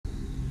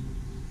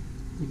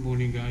Good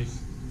morning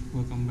guys,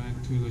 welcome back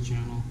to the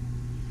channel.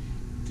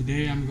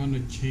 Today I'm going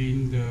to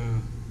change the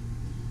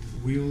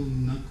wheel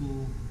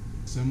knuckle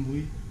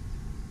assembly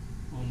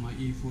on my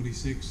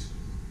E46.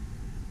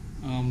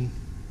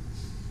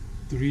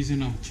 The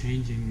reason I'm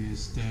changing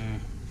is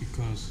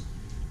because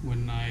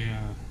when I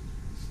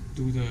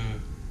do the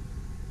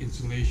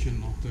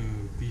installation of the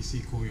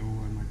BC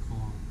coilover in my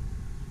car,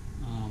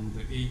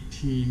 the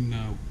 18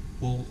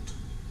 bolt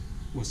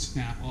was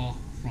snapped off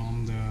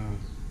from the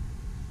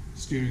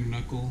steering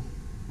knuckle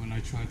when I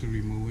try to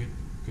remove it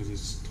because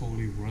it's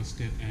totally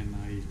rusted, and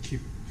I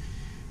keep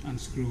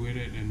unscrewing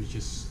it and it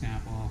just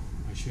snap off.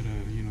 I should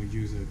have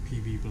used a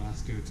PB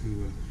blaster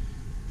to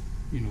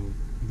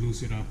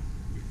loose it up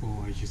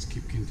before I just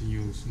keep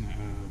continuous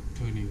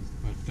turning.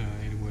 But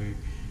anyway,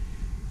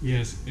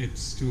 yes,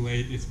 it's too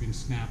late, it's been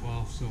snapped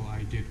off, so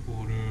I did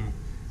order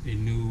a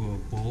new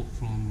bolt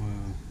from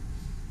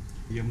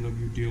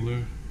BMW dealer.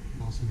 It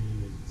cost me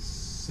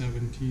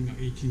 $17 or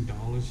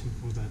 $18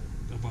 for that,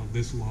 about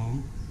this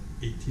long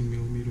 18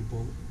 millimeter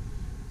bolt.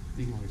 I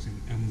think like it's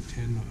an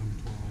M10 or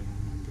M12, I don't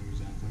remember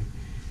exactly.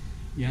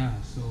 Yeah,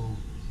 so,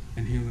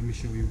 and here let me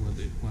show you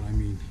what I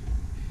mean.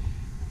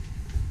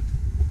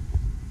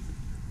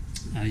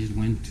 I just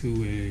went to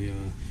a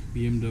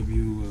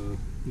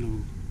BMW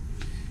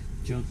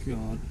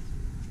junkyard.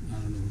 I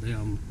don't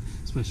know, they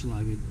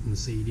specialize with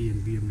Mercedes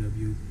and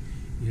BMW.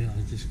 Yeah,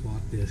 I just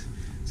bought this.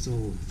 So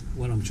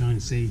what I'm trying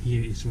to say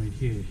here is right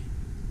here.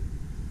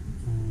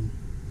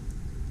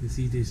 You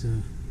see this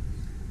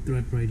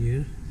thread right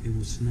here? It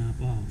will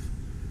snap off.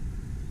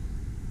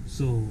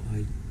 So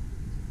I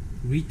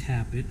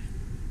re-tap it,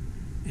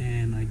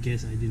 and I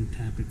guess I didn't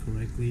tap it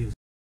correctly.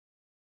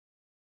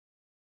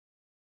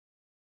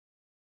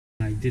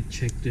 I did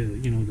check the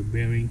the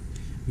bearing,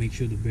 make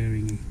sure the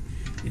bearing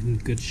is in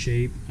good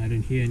shape. I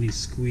didn't hear any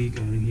squeak,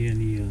 I didn't hear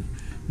any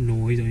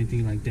noise or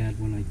anything like that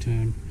when I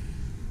turn.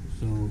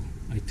 So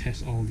I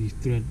test all these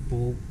thread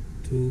bolts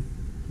too.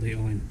 They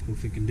are in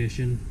perfect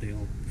condition, they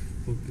are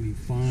perfectly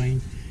fine,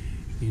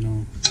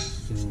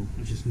 so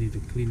I just need to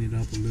clean it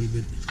up a little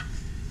bit.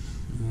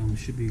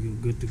 Should be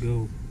good to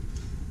go.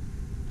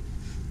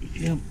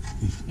 Yep,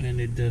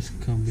 and it does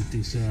come with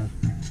this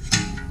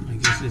I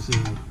guess it's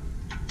a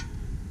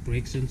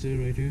brake sensor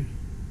right here,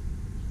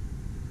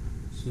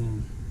 so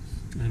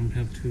I don't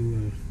have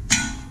to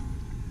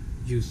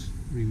just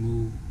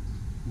remove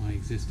my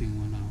existing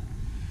one out.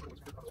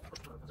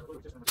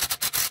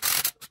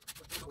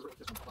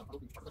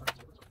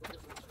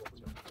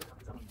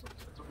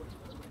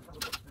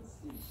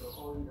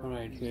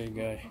 Alright, here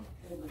guy,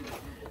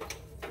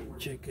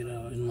 check it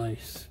out in my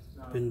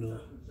spindle.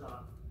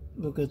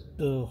 Look at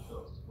the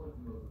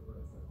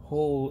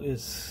hole,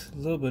 is a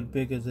little bit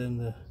bigger than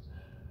the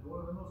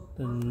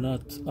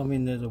nut,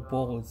 the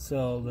ball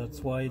itself.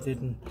 That's why I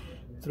didn't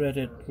thread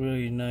it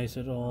really nice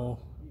at all.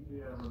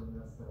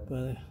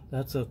 But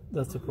that's a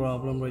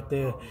problem right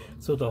there.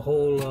 So the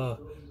whole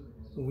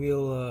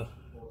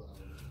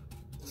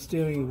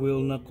steering wheel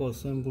knuckle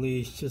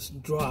assembly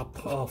just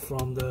drop off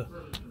from the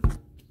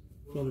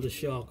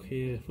shock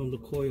here, from the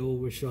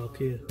coilover shock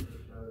here.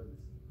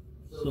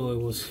 So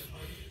it was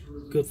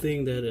a good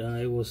thing that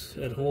I was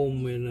at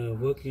home and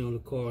working on the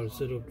car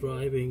instead of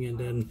driving, and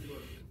then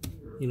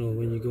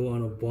when you go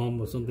on a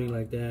bump or something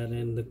like that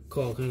and the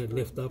car kind of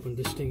lift up and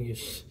this thing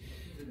just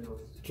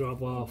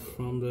drop off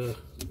from the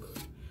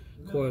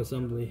coil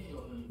assembly.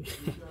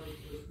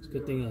 It's a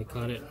good thing I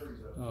caught it.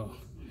 Oh,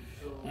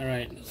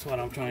 alright, that's what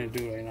I'm trying to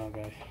do right now,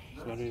 guys.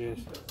 That's what it is.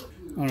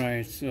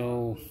 Alright,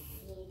 so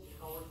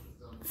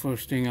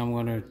first thing I'm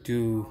gonna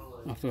do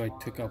after I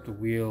took out the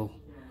wheel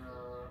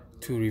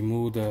to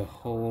remove the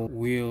whole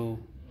wheel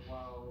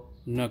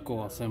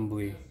knuckle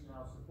assembly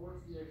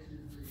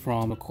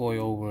from the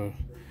coilover,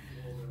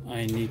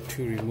 I need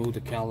to remove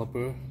the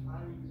caliper.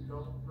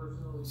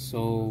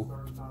 So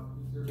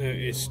there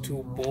is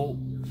two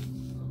bolts,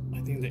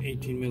 I think the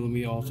 18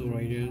 millimeter also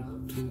right here,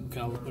 two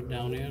caliper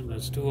down there,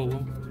 there's two of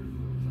them.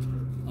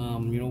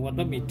 You know what,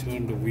 let me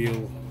turn the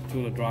wheel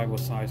to the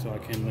driver's side so I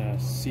can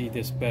see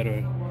this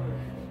better.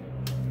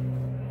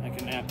 I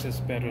can access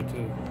better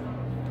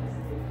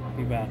to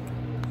be back.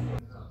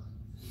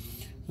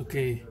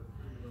 Okay,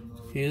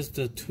 here's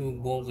the two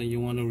bolts that you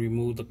want to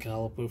remove the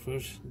caliper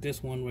first.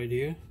 This one right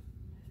here,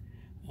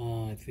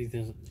 I think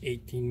there's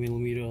 18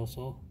 millimeter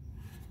also,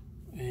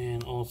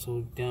 and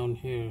also down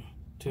here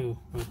too,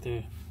 right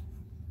there.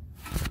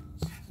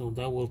 So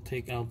that will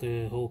take out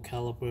the whole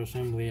caliper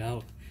assembly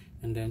out,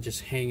 and then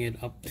just hang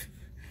it up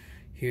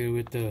here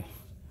with the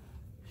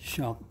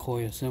shock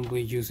coil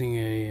assembly using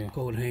a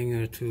coat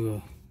hanger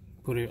to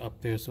put it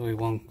up there so it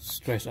won't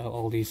stretch out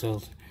all these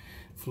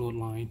fluid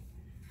line.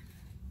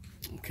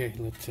 Okay,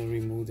 let's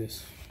remove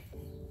this.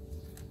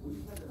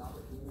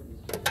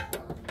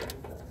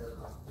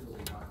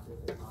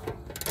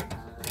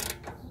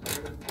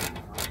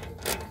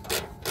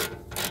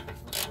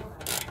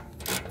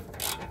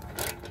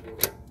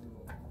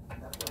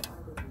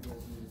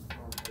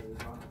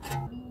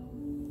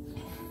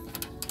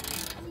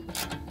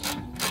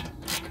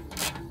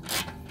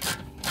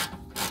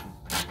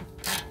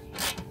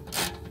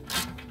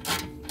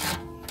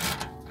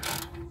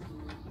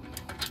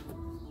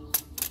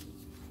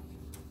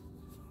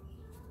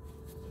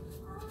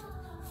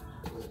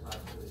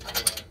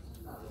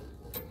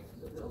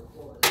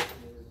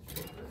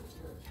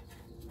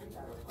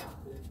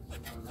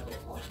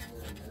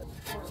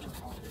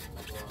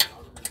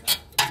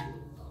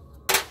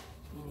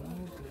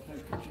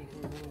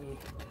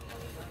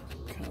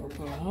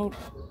 out.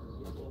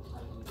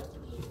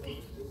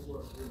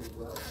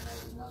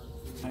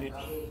 Right.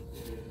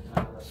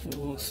 So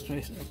we'll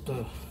straighten up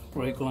the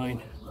brake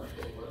line.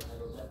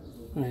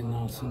 Right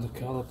now, since the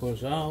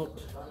caliper's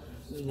out,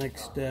 the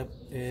next step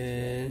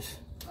is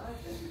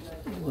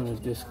I'm going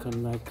to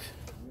disconnect,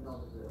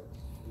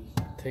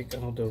 take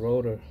out the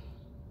rotor.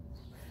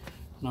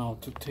 Now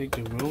to take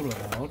the rotor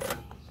out,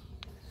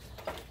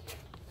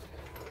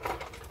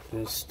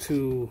 there's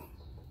two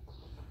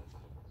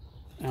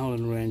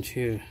Allen wrench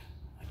here.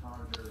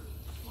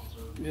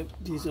 Yep,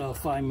 these are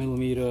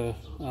 5mm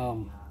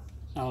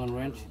Allen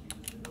wrench.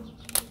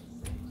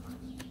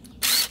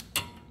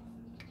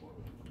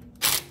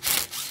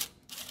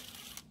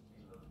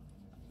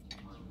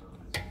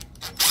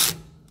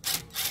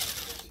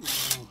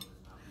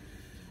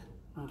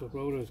 Now the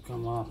rotors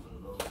come off.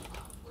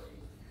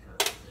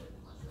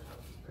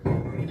 There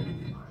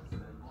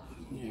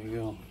you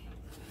go.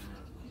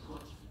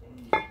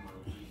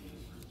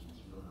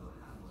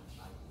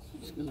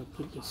 Just gonna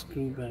put the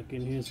screw back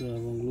in here so I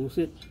won't lose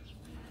it.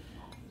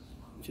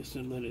 Just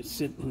to let it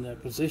sit in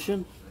that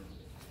position.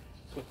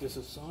 Put this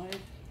aside.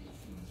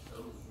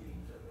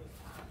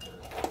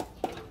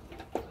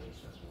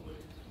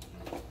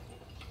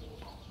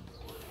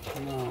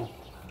 Now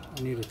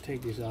I need to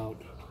take this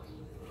out.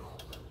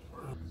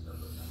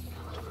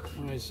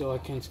 Alright, so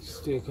I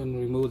still can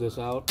remove this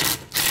out.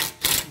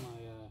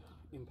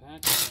 My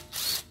impact.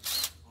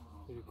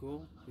 Pretty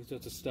cool. These are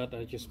the stud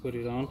I just put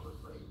it on.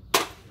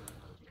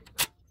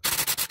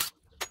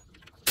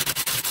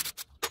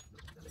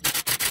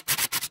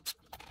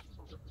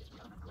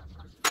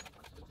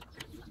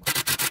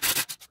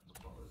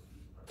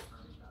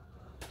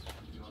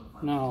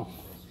 Now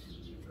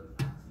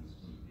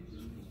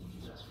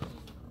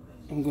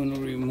I'm going to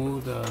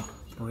remove the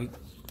brake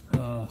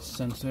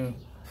sensor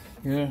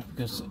here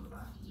because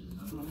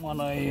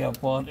when I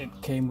bought it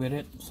came with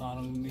it, so I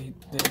don't need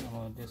this. I'm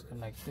going to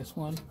disconnect this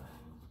one.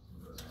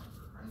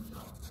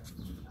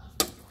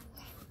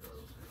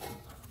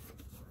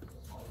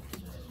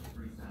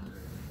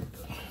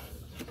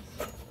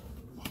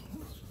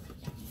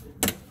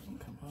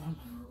 Come on.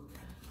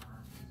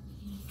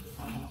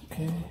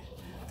 Okay.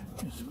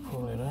 Just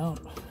pull it out.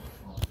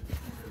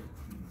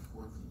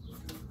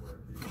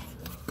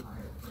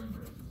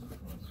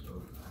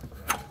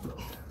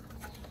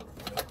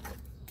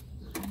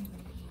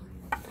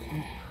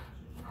 Okay.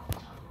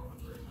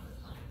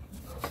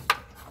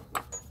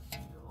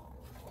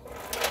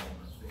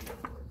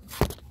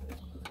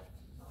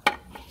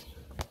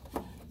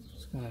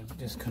 Just gonna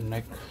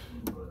disconnect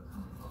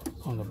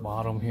on the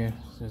bottom here.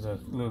 There's a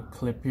little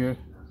clip here.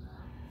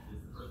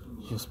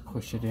 Just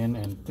push it in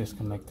and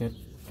disconnect it.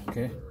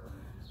 Okay.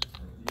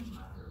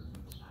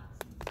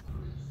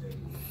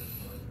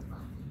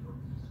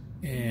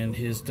 And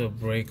here's the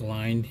brake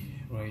line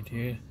right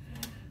here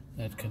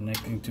that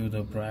connecting to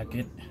the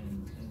bracket.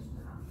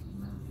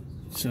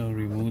 So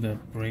remove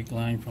that brake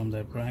line from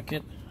that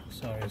bracket.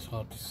 Sorry, it's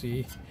hard to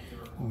see.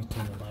 Let me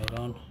turn the light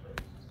on.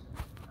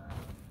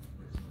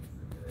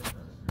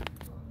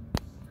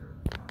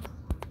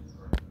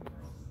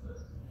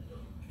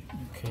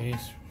 Okay,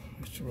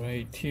 it's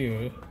right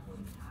here.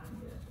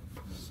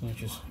 So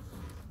just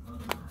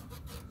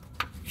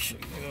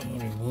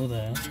remove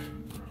that.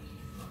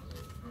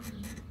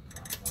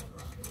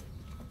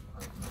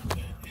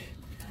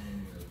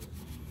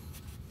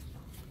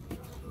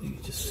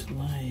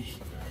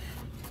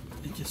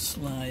 Just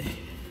slide.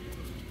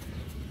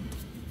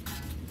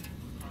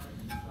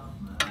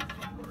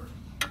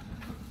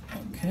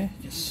 Okay,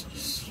 just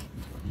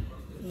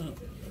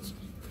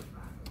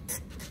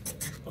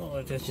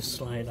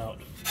slide out.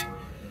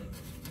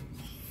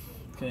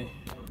 Okay,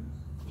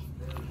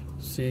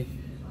 see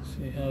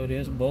how it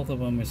is. Both of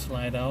them is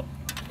slide out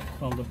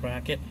from the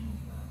bracket.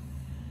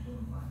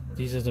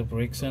 These are the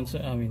brake sensor.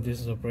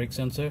 This is a brake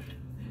sensor.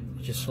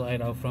 You just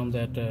slide out from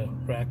that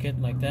bracket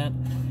like that.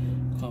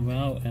 Come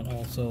out, and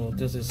also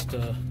this is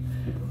the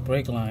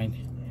brake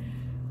line.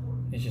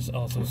 It just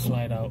also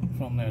slide out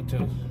from there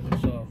too.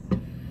 So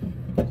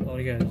that's all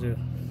you gotta do.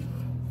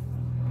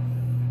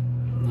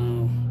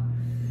 Now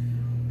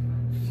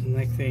the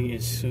next thing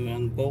is to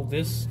unbolt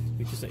this,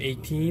 which is the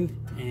 18,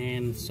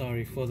 and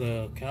sorry for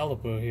the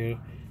caliper here.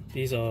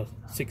 These are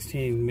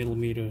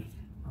 16mm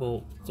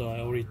bolt, so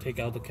I already take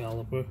out the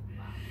caliper.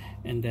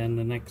 And then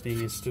the next thing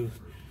is to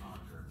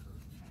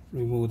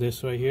remove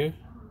this right here.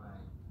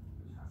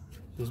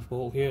 This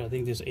bolt here, I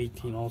think this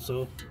 18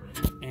 also,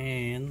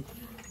 and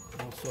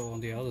also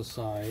on the other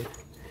side,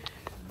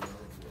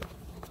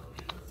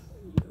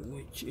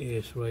 which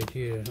is right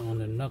here on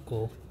the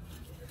knuckle,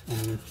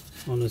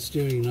 on the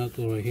steering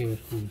knuckle right here.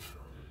 And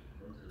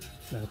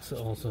that's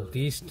also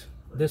this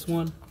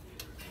one,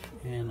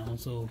 and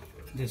also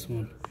this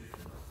one,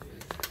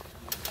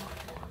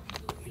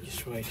 which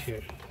is right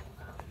here.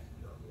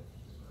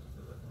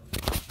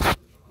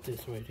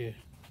 This right here.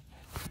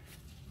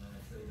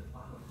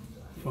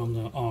 From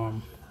the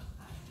arm,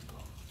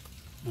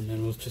 and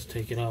then we'll just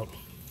take it out.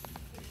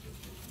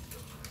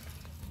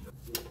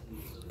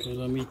 Okay,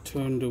 let me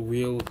turn the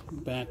wheel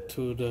back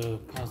to the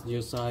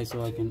passenger side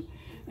so I can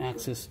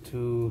access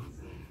to,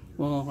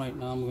 well, right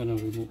now I'm gonna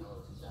remove,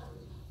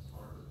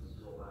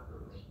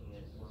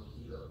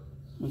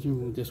 let's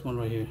remove this one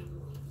right here.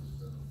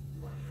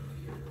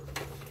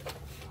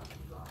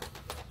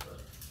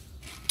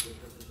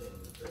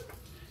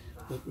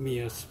 Let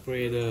me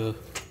spray the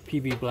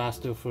PB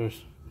blaster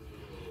first.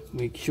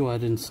 Make sure I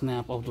didn't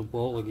snap off the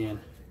bolt again,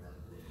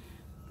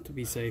 to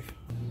be safe.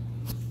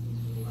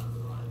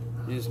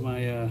 Here's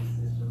my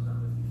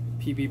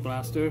PB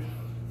blaster.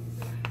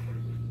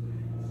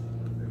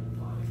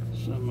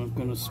 So I'm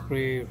gonna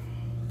spray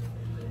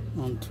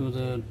onto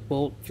the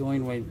bolt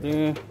joint right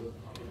there.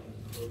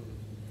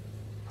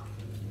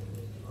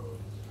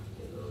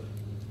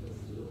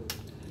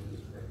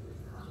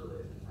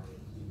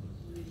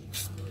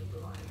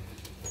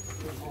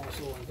 And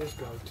also on this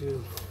guy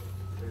too.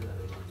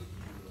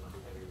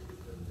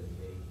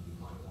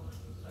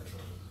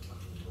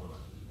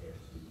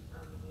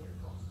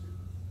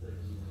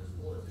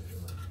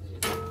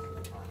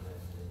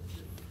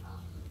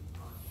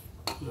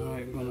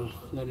 Alright, I'm gonna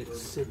let it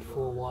sit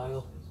for a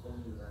while,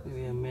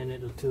 maybe a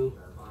minute or two.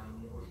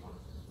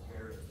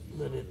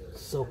 Let it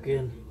soak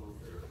in,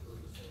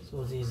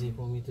 so it's easy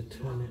for me to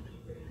turn it,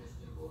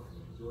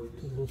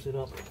 to loose it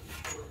up.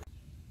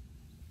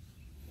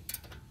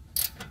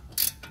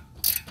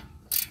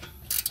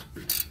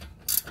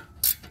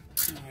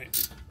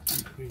 Alright,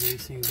 I'm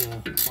releasing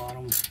the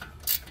bottom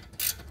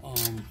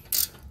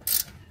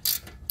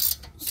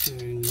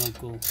steering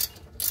knuckle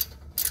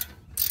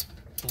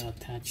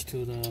attached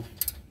to the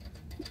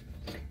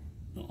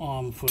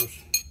arm first.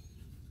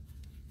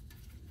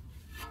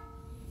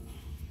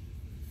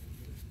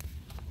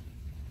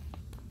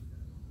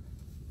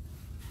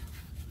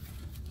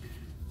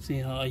 See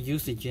how I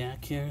use the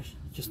jack here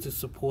just to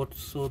support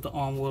so the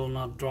arm will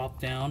not drop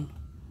down.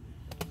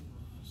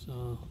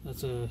 So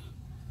that's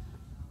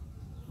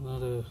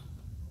another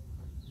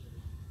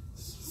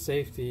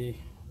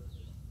safety.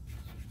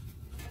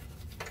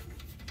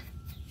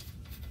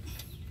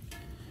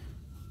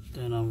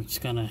 Then I'm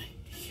just gonna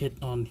hit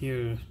on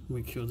here,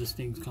 make sure this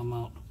thing's come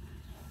out.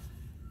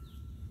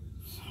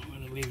 So I'm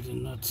gonna leave the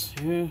nuts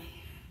here,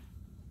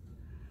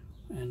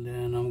 and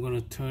then I'm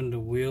gonna turn the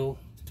wheel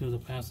to the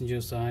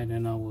passenger side,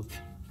 and I will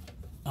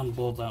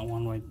unbolt that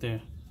one right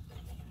there.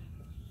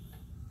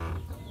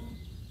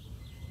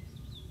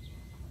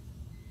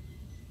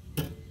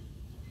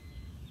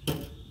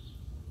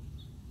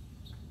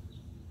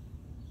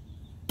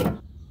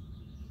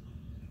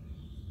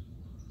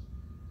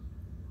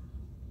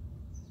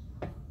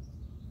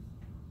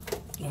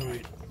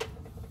 Alright,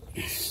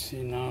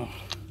 see now,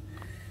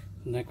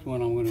 next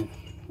one I'm going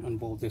to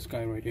unbolt this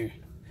guy right here,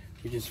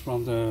 which is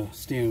from the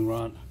steering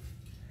rod.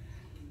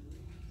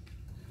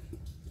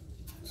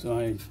 So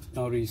I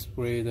already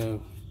sprayed the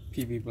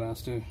PB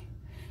blaster,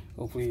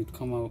 hopefully it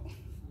come out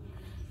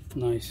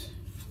nice.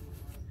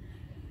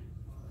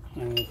 I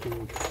have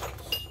to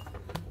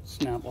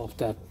snap off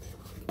that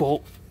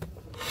bolt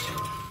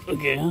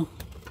again,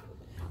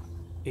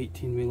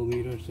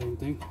 18mm, same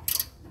thing,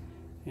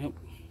 yep.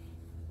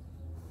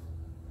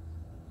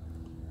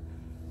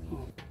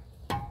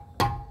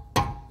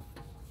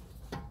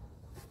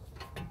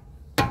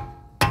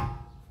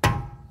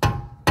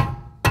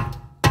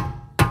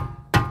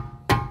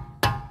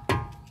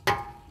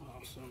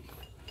 Awesome.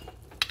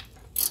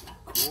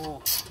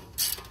 Cool.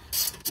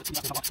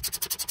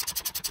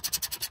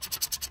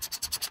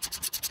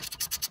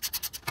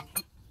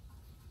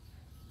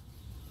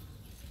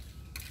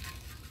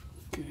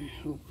 Okay,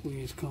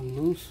 hopefully it's come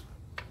loose.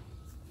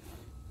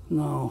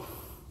 Now,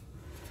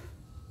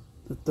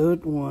 the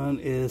third one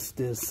is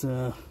this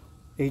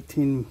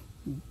 18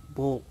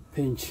 bolt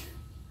pinch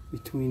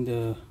between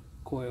the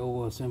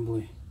coil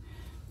assembly.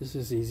 This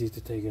is easy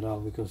to take it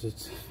out because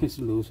it's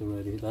loose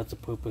already. That's the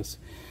purpose,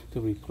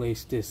 to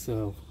replace this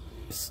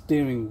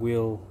steering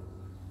wheel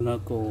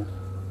knuckle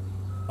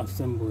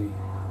assembly.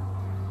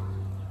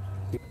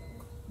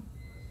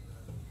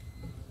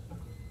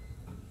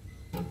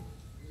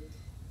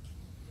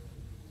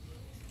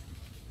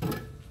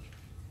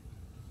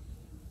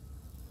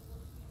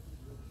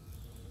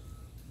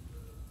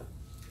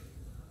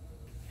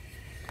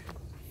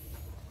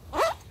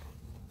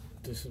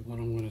 This is what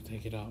I'm going to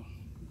take it out.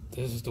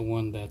 This is the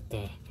one that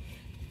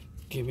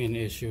gave me an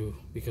issue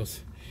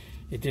because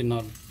it did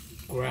not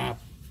grab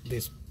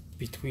this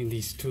between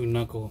these two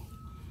knuckles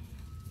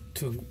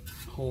to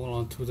hold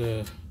on to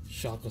the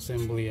shock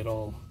assembly at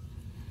all,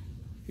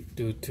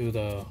 due to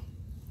the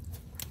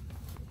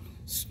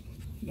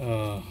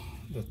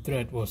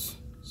thread was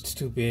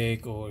too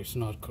big or it's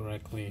not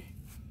correctly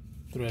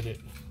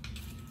threaded.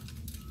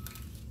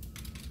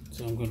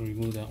 So I'm going to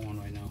remove that one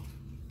right now.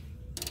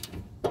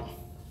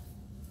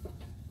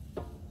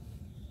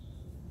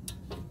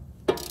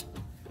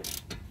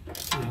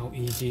 How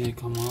easy to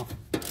come off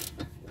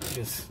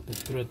because the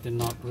thread did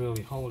not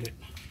really hold it.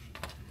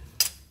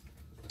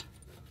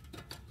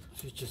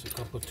 So it's just a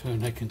couple of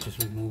turns I can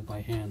just remove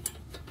by hand,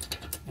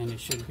 and it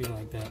should be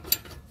like that.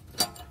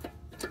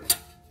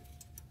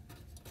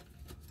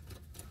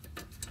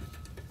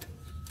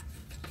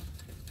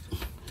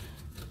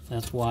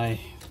 That's why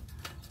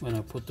when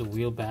I put the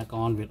wheel back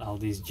on with all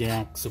these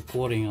jacks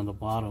supporting on the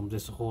bottom,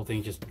 this whole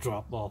thing just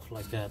dropped off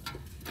like that.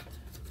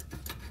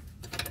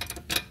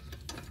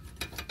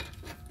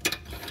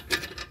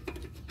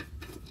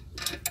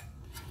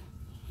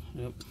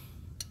 Yep.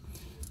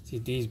 See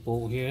these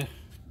bolts here?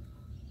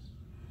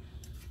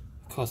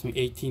 Cost me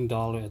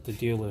 $18 at the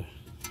dealer.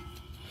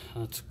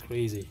 That's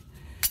crazy.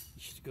 You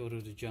should go to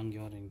the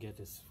junkyard and get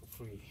this for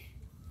free.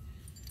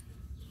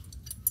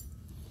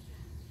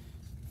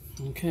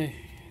 Okay,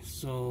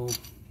 so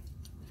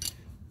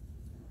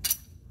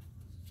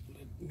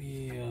let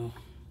me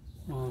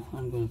well,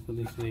 I'm gonna put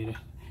this later.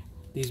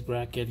 These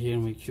bracket here,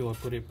 make sure I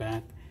put it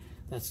back.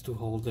 That's to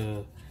hold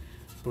the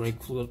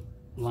brake fluid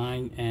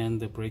line and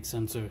the brake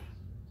sensor.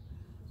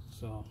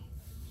 So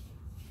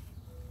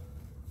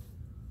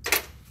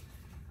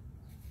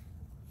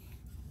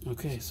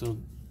okay, so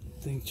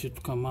things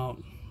should come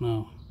out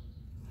now.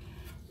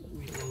 Let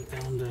me load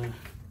down the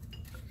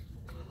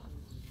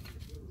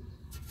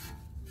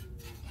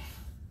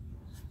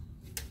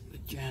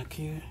jack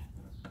here.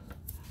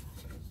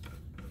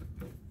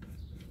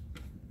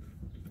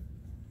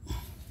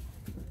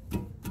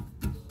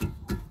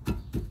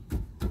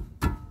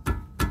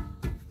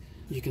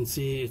 You can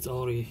see it's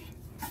already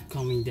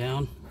coming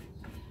down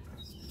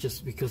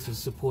just because of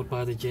support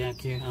by the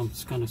jack here. I'm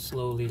just gonna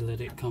slowly let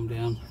it come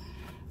down.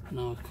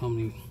 Now it's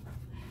coming,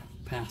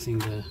 passing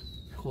the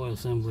coil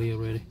assembly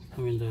already. I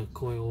mean the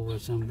coil over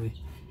assembly.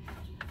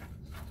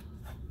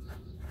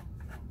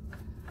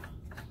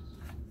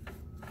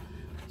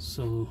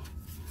 So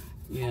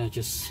yeah,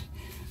 just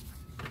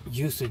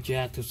use the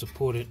jack to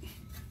support it.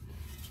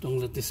 Don't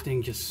let this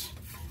thing just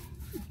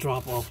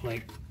drop off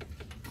like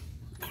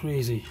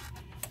crazy.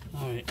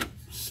 Alright,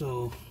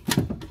 so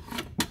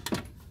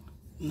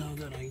now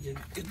that I get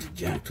the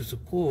jack to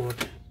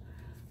support,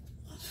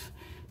 let's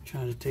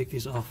try to take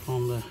this off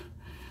from the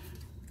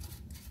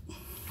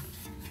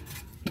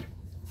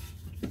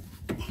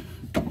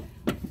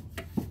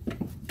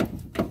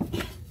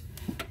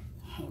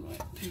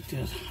alright, take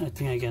this. I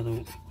think I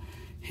gotta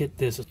hit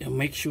this and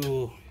make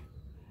sure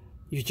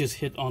you just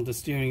hit on the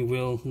steering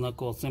wheel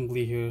knuckle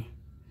assembly here,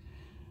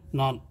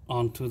 not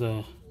onto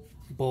the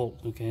bolt,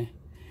 okay?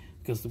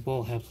 Because the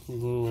bolt has a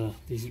little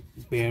these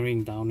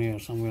bearing down here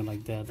somewhere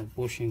like that, the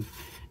bushing.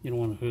 You don't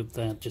want to hurt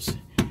that. Just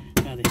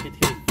gotta hit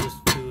here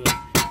just to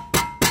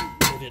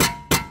get it.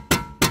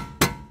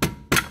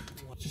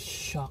 Just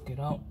shock it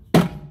out.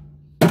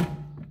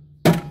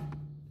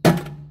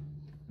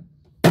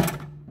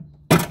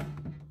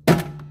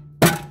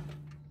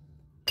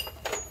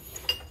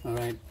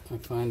 Alright, I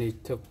finally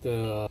took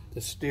the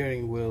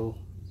steering wheel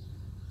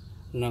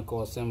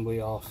knuckle assembly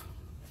off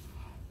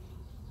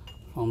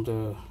from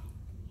the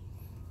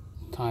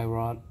tie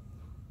rod.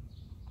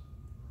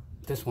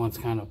 This one's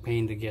kind of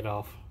pain to get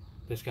off,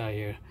 this guy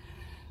here,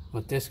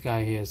 but this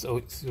guy here is, oh,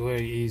 it's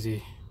very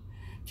easy.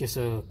 Just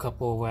a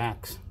couple of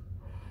whacks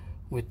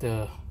with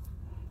the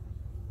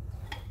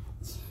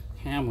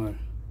hammer,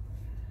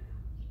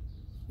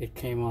 it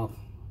came off,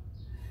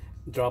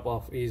 drop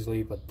off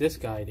easily. But this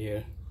guy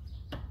here,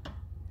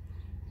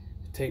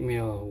 it take me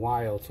a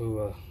while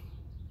to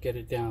get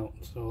it down.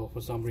 So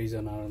for some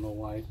reason, I don't know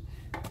why.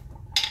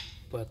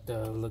 But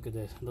look at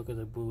this, look at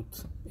the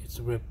boots, it's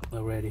ripped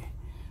already,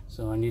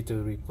 so I need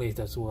to replace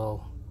as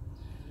well.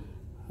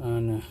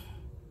 And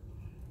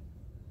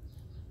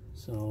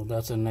so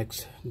that's the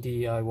next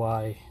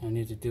DIY. I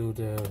need to do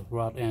the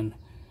rod end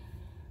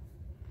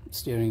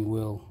steering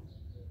wheel.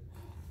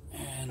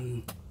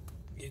 And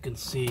you can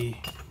see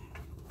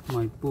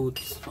my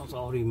boots is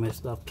already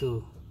messed up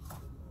too.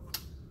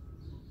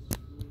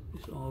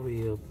 It's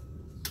already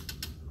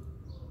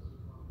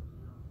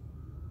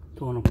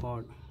torn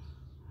apart.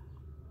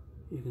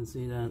 You can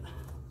see that.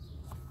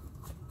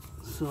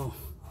 So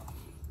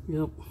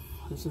yep,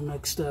 that's the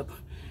next step.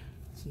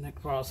 It's the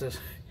next process.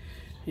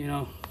 You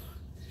know,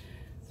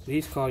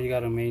 these cars you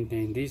gotta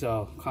maintain. These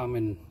are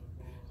common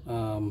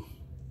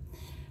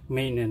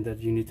maintenance that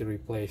you need to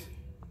replace.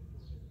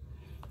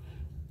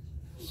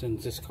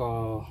 Since this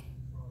car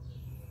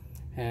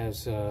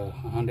has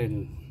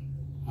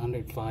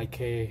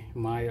 105k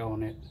mile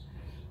on it,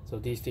 so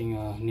these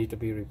things need to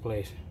be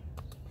replaced.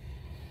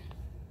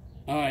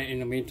 Alright, in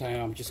the meantime,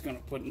 I'm just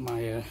gonna put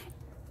my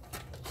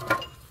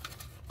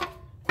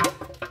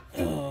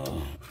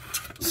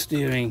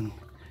steering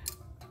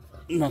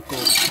knuckle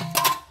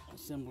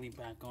assembly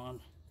back on.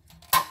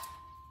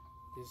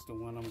 This is the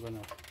one I'm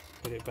gonna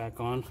put it back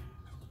on.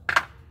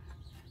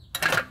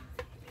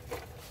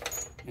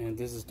 And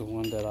this is the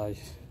one that I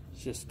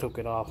just took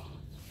it off.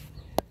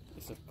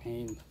 It's a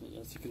pain.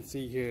 As you can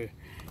see here,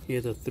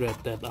 here's the thread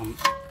that I'm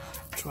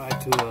trying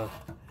to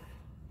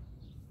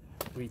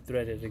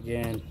re-thread it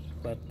again.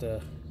 But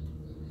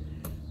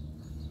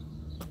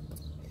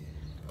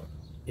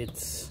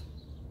it's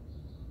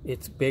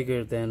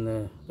bigger than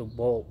the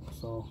bolt,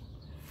 so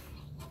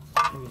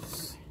let me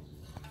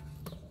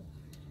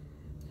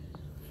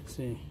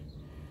see.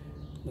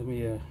 Let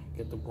me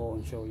get the bolt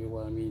and show you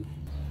what I mean.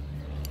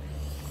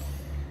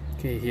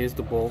 Okay, here's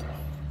the bolt.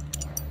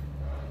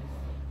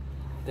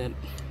 that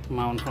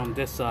mount from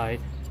this side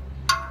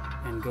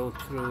and go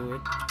through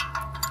it,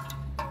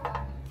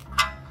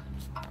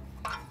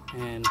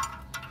 and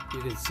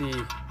you can see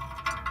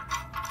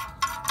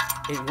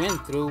it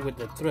went through with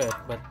the thread,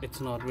 but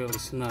it's not really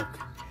snug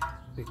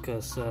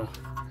because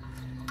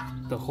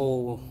the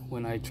hole,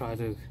 when I try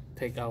to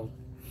take out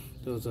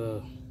those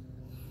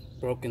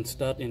broken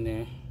stud in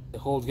there, the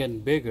hole's getting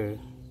bigger,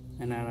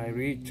 and then I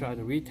try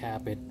to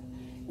retap it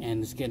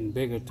and it's getting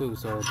bigger too,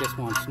 so this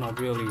one's not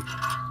really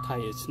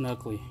tight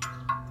snugly.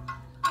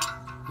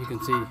 You can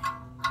see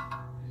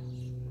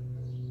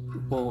the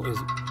bolt is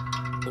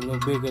a little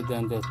bigger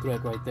than the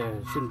thread right there.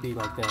 It shouldn't be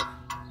like that.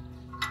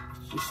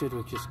 You should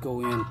just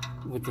go in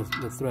with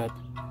the thread.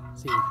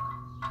 See,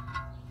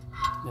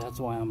 that's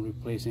why I'm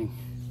replacing.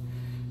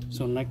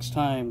 So next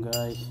time,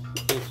 guys,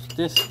 if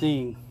this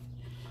thing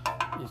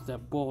is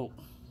that bolt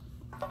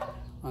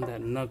on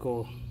that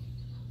knuckle,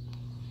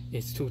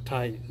 it's too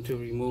tight to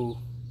remove,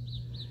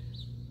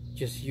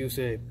 just use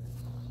a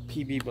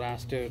PB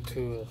blaster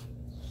to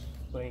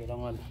spray it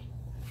on.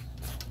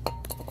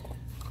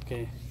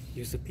 Okay,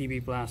 use the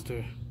PB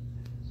blaster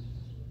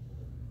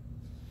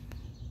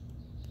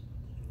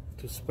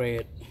to spray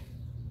it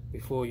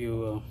before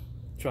you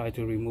try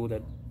to remove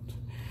that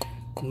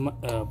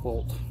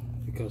bolt,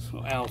 because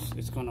else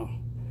it's gonna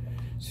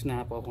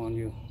snap up on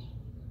you.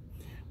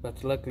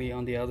 But luckily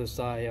on the other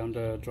side, on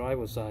the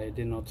driver's side, it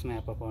did not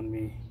snap up on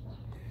me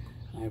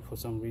for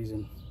some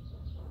reason.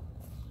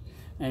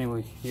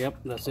 Anyway, yep,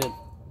 that's it.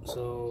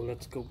 So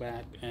let's go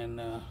back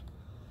and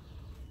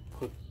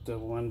put the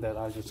one that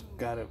I just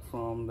got it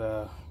from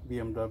the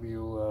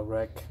BMW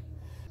wreck,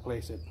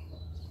 place it.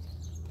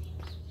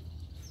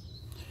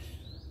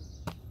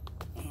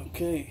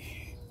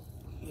 Okay,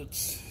 let's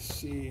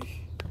see.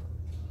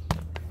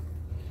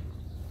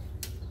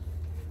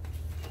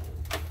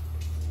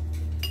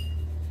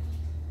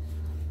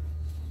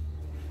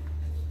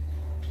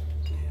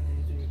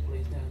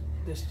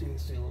 This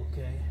thing's still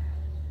okay.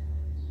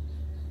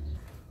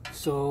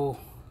 So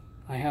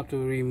I have to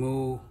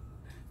remove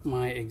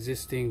my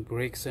existing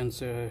brake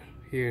sensor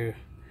here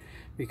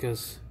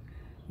because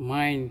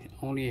mine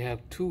only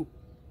have 2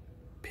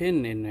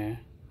 pin in there.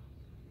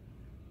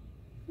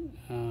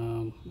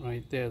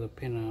 Right there, the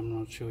pin, I'm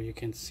not sure you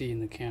can see in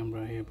the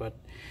camera here, but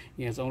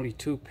it has only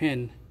 2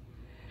 pin,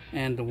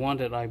 and the one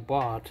that I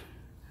bought,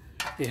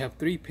 they have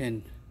 3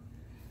 pin.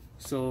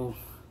 So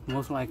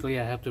most likely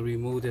I have to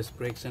remove this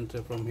brake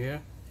sensor from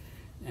here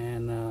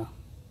and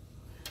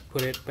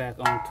put it back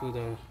onto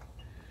the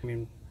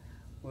wheel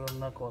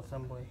knuckle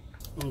assembly.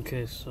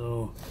 Okay,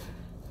 so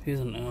here's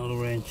an Allen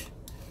wrench.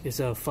 It's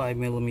a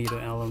 5mm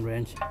Allen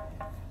wrench.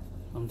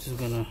 I'm just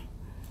gonna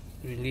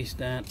release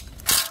that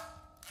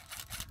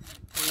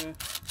here,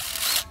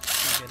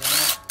 take it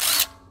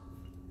out,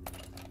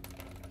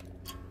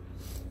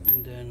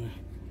 and then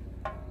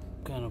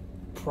kind of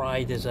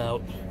pry this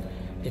out.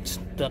 It's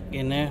stuck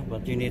in there,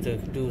 but you need to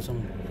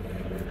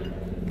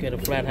get a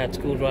flathead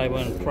screwdriver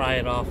and pry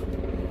it off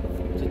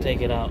to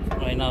take it out.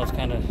 Right now it's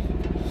kind of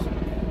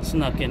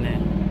snuck in there.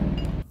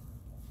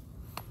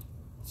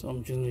 So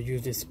I'm just going to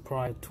use this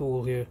pry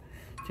tool here,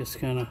 just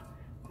kind of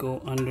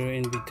go under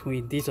in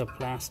between. These are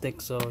plastic,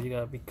 so you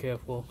gotta be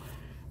careful.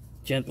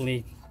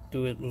 Gently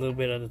do it a little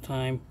bit at a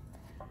time.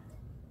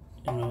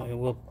 You know, it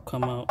will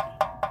come out.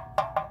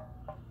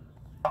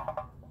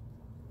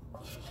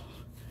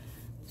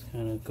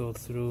 Kind of go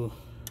through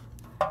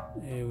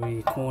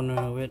every corner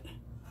of it.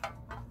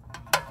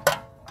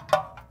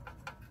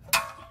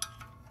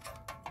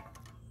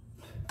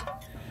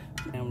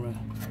 Camera,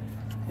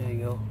 there you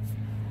go.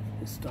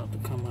 It's starting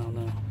to come out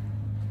now.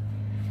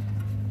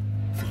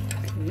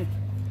 Okay.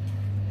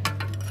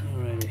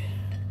 Alrighty.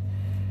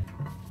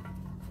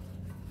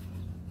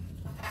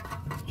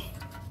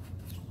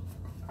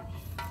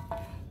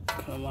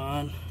 Come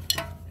on.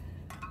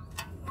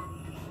 A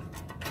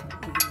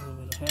little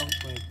bit of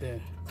help right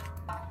there.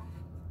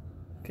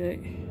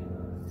 Okay,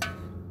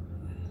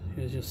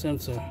 here's your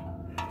sensor.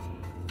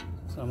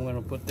 So I'm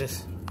gonna put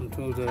this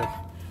into the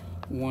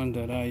one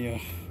that I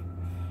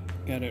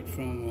got it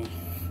from.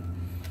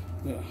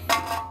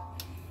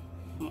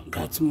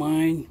 That's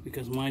mine,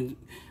 because mine.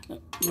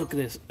 Look at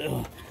this.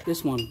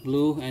 This one's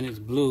blue and it's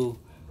blue.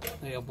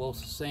 They are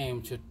both the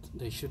same.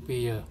 They should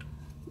be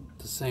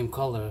the same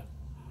color.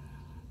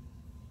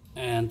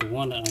 And the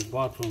one that I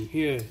bought from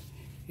here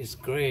is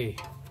gray.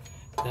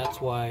 That's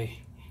why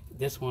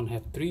this one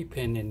have 3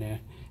 pin in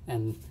there,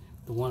 and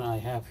the one I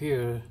have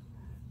here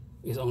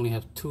is only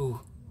have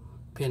 2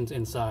 pins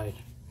inside.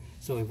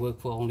 So it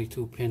worked for only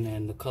 2 pin,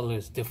 and the color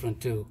is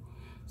different too.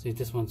 See,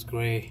 this one's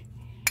gray,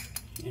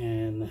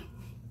 and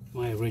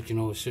my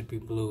original should be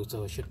blue,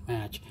 so it should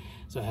match.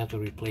 So I have to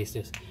replace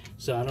this.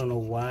 So I don't know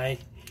why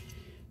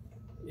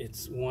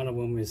it's one of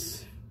them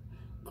is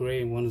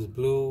gray and one is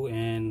blue,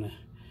 and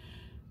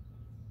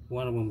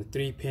one of them with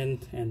 3 pin,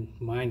 and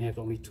mine has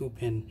only 2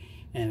 pin,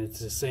 and it's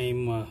the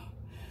same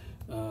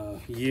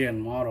year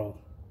and model.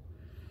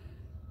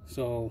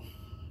 So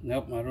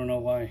nope, I don't know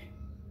why.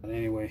 But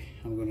anyway,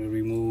 I'm going to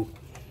remove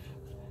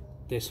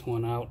this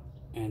one out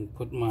and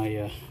put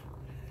my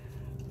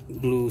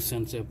blue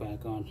sensor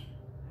back on.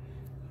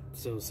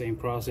 So same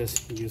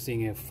process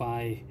using a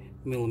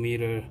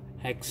 5mm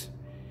hex.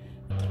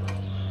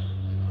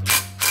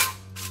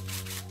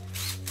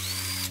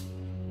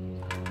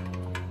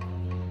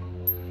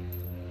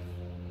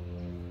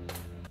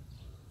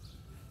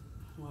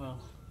 Well,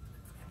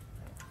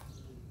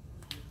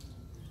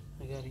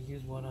 I gotta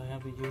use what I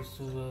have to use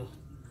to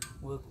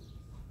work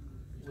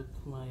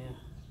with my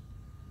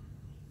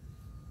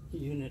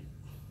unit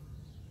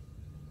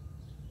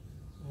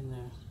in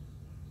there.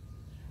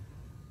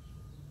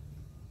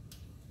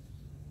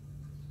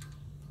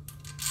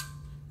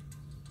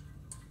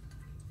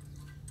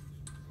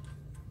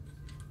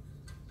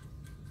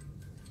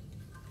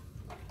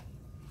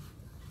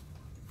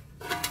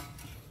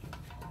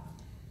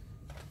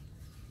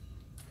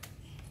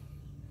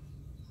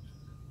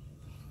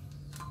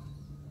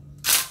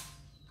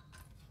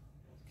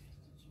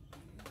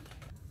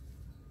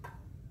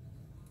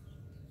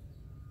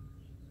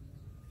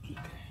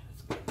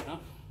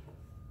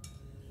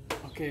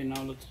 Okay,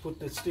 now let's put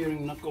the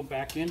steering knuckle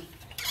back in.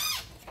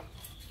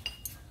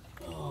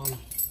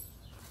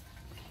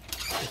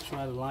 Let's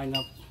try to line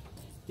up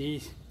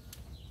these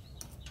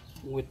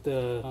with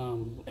the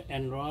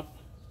end rod,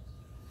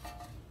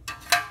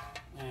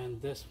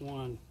 and this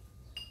one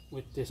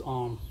with this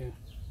arm here.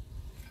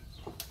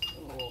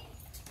 So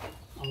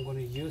I'm going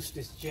to use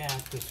this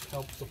jack to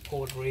help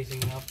support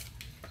raising up.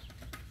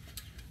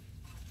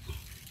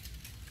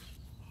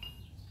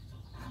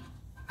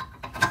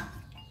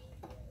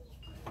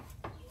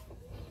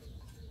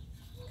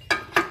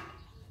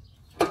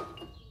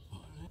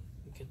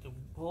 Get the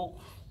bolt.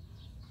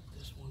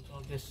 This one's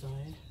on this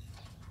side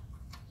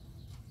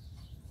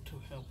to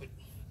help it.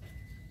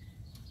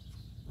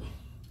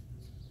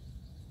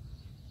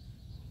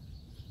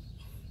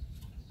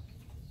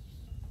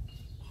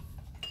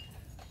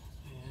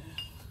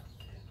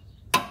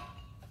 Yeah.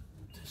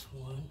 This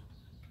one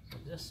on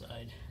this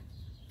side.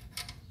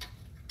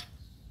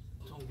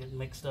 Don't get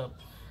mixed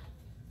up.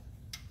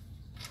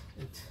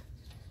 I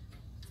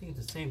think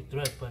it's the same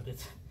thread, but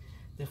it's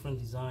different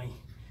design.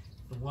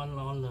 The one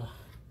on the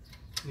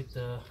with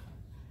the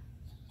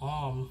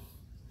arm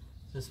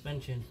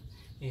suspension,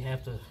 you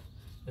have the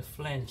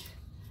flange,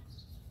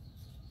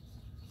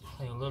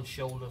 like a little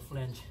shoulder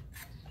flange.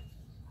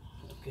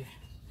 Okay.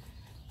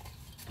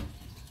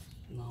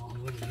 Now I'm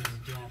going to use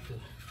the jack to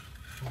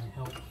try to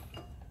help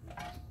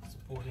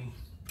supporting,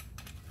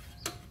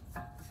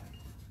 so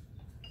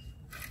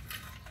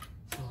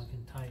I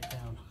can tie it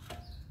down.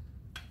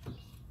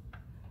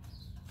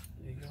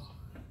 There you go.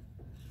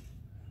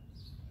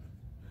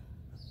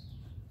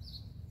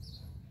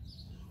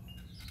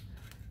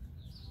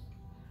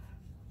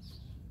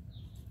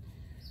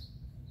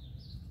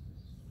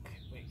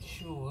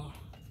 Sure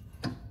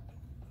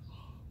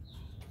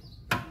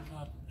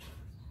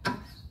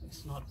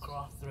it's not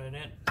cross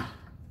threaded.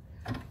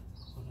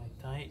 When I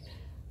tight,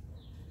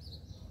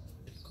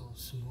 it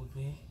goes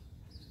smoothly.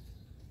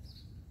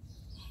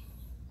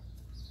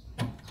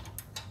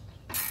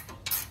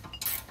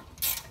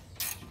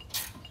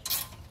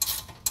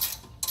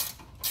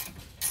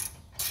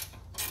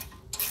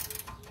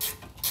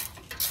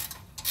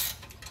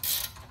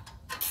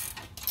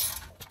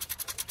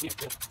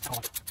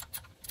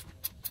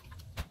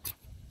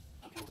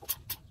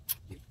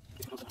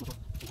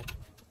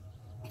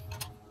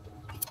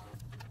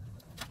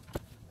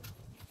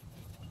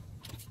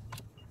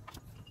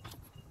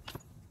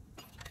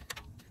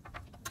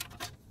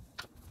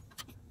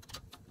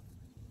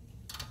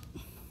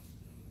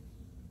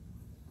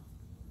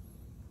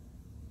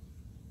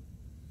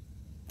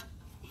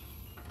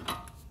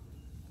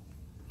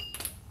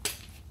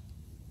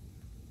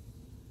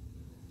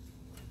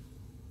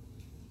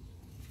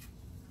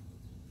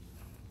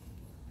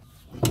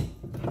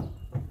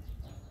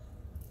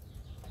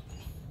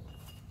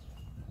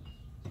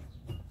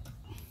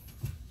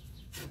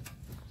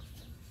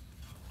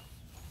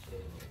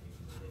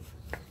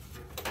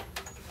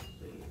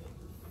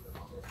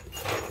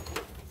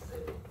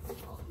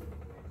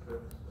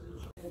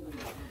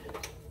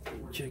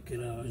 Check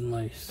it out in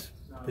my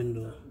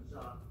spindle.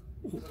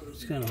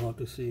 It's kind of hard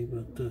to see,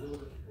 but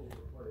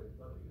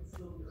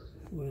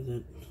where's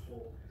it?